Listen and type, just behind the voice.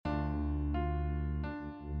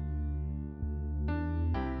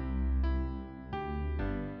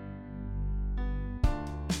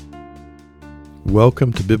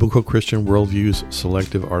Welcome to Biblical Christian Worldview's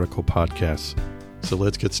Selective Article Podcasts. So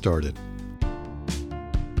let's get started.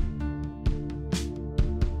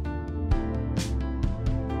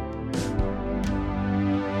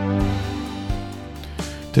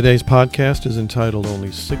 Today's podcast is entitled Only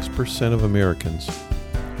 6% of Americans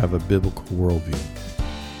Have a Biblical Worldview.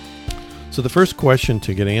 So the first question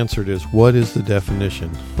to get answered is, what is the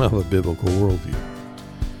definition of a biblical worldview?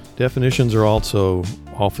 Definitions are also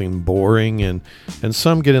often boring, and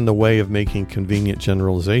some get in the way of making convenient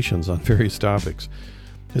generalizations on various topics.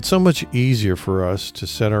 It's so much easier for us to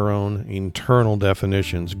set our own internal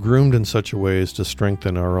definitions, groomed in such a way as to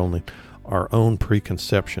strengthen our own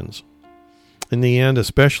preconceptions. In the end,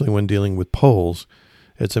 especially when dealing with polls,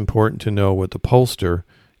 it's important to know what the pollster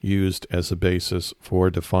used as a basis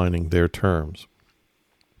for defining their terms.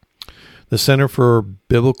 The Center for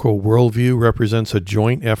Biblical Worldview represents a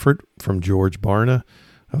joint effort from George Barna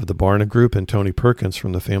of the Barna Group and Tony Perkins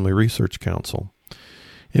from the Family Research Council.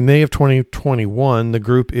 In May of 2021, the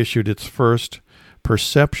group issued its first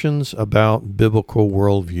Perceptions About Biblical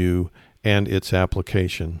Worldview and Its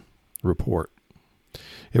Application report.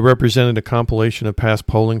 It represented a compilation of past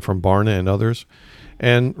polling from Barna and others,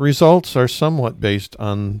 and results are somewhat based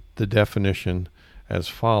on the definition as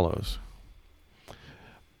follows.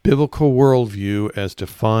 Biblical worldview as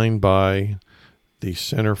defined by the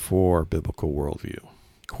Center for Biblical Worldview.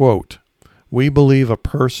 Quote, "We believe a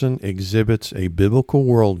person exhibits a biblical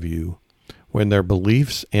worldview when their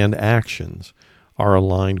beliefs and actions are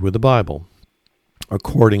aligned with the Bible,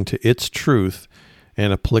 according to its truth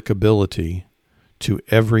and applicability to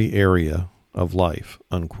every area of life,"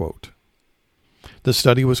 unquote. The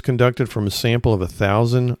study was conducted from a sample of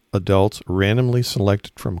 1,000 adults randomly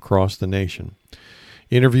selected from across the nation.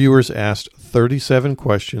 Interviewers asked 37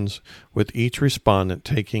 questions, with each respondent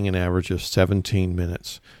taking an average of 17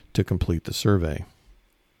 minutes to complete the survey.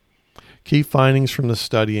 Key findings from the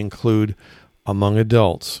study include, among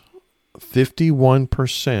adults,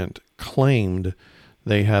 51% claimed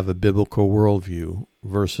they have a biblical worldview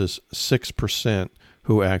versus 6%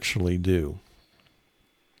 who actually do.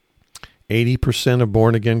 80% of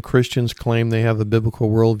born-again Christians claim they have a biblical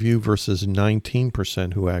worldview versus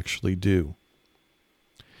 19% who actually do.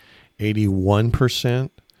 81%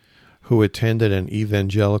 who attended an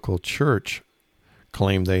evangelical church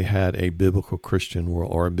claimed they had a biblical Christian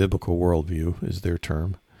world, or a biblical worldview is their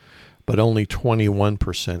term, but only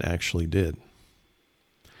 21% actually did.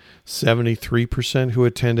 73% who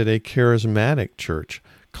attended a charismatic church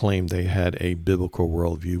claimed they had a biblical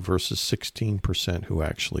worldview versus 16% who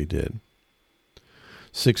actually did.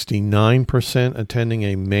 69% attending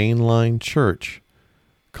a mainline church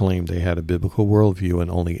claimed they had a biblical worldview, and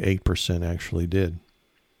only 8% actually did.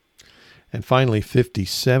 And finally,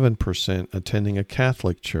 57% attending a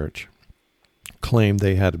Catholic church claimed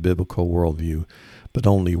they had a biblical worldview, but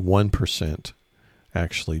only 1%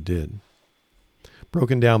 actually did.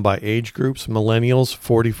 Broken down by age groups, millennials,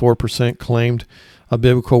 44% claimed a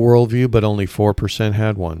biblical worldview, but only 4%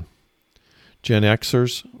 had one. Gen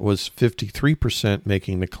Xers was 53%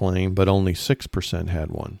 making the claim, but only 6%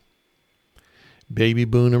 had one. Baby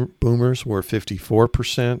boomers were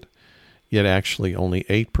 54%, yet actually only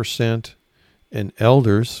 8%, and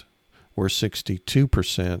elders were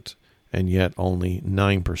 62%, and yet only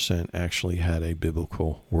 9% actually had a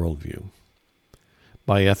biblical worldview.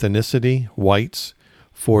 By ethnicity, whites,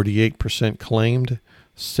 48% claimed,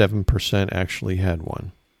 7% actually had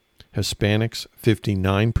one. Hispanics,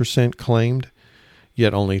 59% claimed,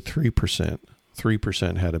 yet only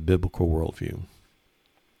 3% had a biblical worldview.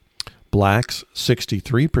 Blacks,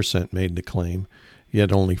 63% made the claim,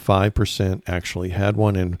 yet only 5% actually had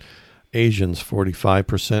one, and Asians,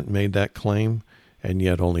 45% made that claim, and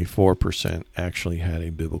yet only 4% actually had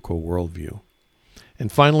a biblical worldview.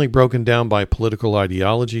 And finally, broken down by political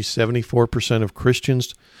ideology, 74% of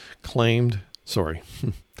Christians claimed,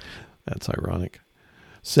 that's ironic,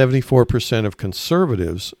 74% of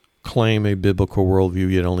conservatives claim a biblical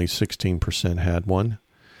worldview, yet only 16% had one.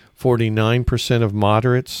 49% of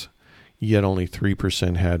moderates, yet only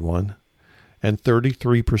 3% had one. And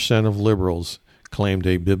 33% of liberals claimed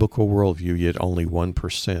a biblical worldview, yet only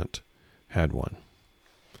 1% had one.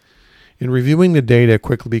 In reviewing the data, it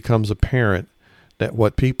quickly becomes apparent that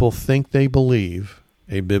what people think they believe,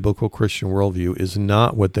 a biblical Christian worldview, is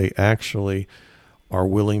not what they actually are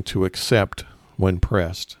willing to accept when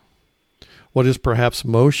pressed. What is perhaps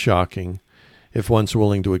most shocking, if one's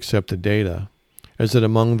willing to accept the data, is that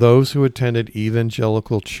among those who attended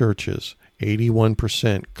evangelical churches,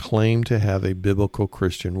 81% claim to have a biblical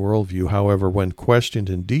Christian worldview. However, when questioned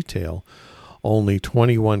in detail, only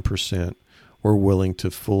 21% were willing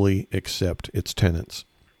to fully accept its tenets.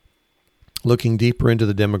 Looking deeper into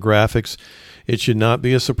the demographics, it should not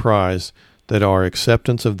be a surprise that our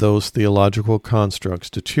acceptance of those theological constructs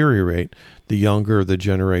deteriorate the younger the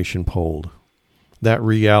generation polled. That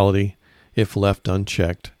reality, if left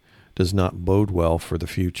unchecked, does not bode well for the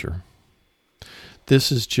future.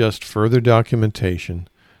 This is just further documentation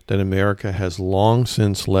that America has long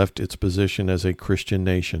since left its position as a Christian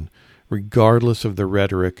nation, regardless of the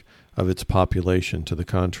rhetoric of its population to the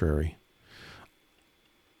contrary.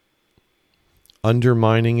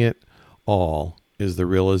 Undermining it all is the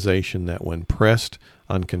realization that when pressed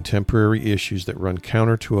on contemporary issues that run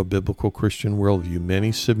counter to a biblical Christian worldview,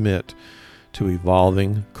 many submit to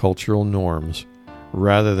evolving cultural norms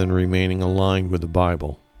rather than remaining aligned with the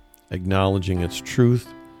Bible, acknowledging its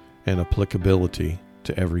truth and applicability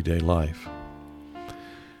to everyday life.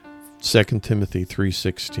 2 Timothy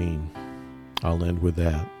 3:16. I'll end with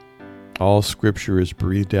that. All Scripture is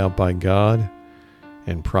breathed out by God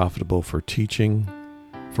and profitable for teaching,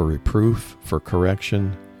 for reproof, for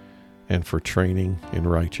correction, and for training in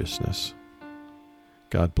righteousness.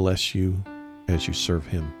 God bless you as you serve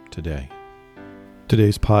Him today.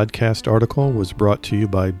 Today's podcast article was brought to you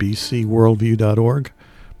by bcworldview.org,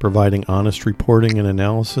 providing honest reporting and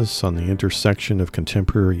analysis on the intersection of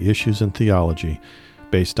contemporary issues and theology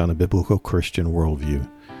based on a biblical Christian worldview.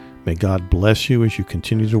 May God bless you as you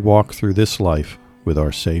continue to walk through this life with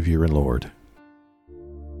our Savior and Lord.